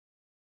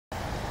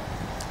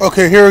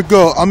Okay, here we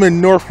go. I'm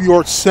in North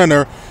York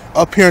Center,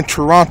 up here in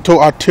Toronto,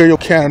 Ontario,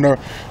 Canada.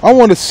 I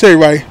want to say,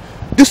 right,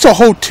 this is a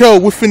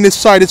hotel within this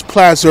side, this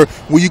plaza,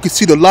 where you can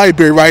see the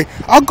library, right?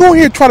 I'll go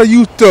here and try to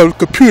use the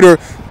computer.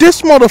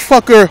 This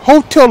motherfucker,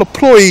 hotel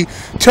employee,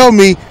 tell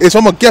me is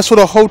I'm a guest for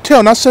the hotel,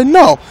 and I said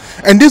no.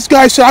 And this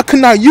guy said I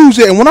could not use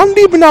it. And when I'm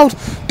leaving out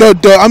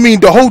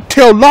the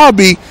hotel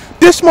lobby,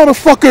 this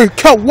motherfucker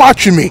kept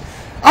watching me.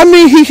 I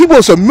mean, he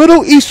was a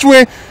Middle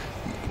Eastern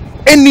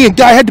Indian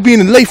guy, had to be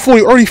in the late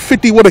 40, early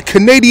 50 with a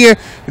Canadian,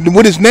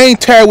 with his name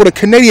tag with a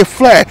Canadian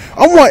flag.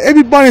 I want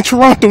everybody in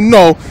Toronto to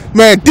know,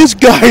 man, this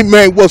guy,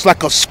 man, was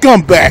like a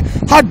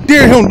scumbag. How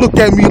dare him look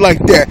at me like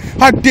that?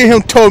 How dare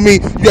him tell me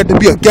you had to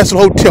be a guest of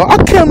the hotel?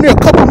 I came there a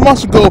couple of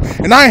months ago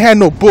and I ain't had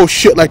no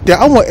bullshit like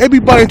that. I want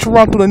everybody in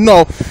Toronto to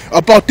know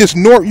about this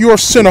North York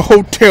Center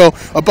hotel,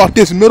 about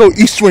this Middle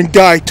Eastern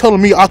guy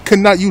telling me I could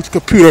not use the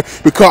computer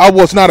because I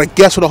was not a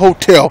guest of the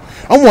hotel.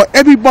 I want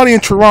everybody in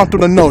Toronto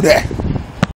to know that.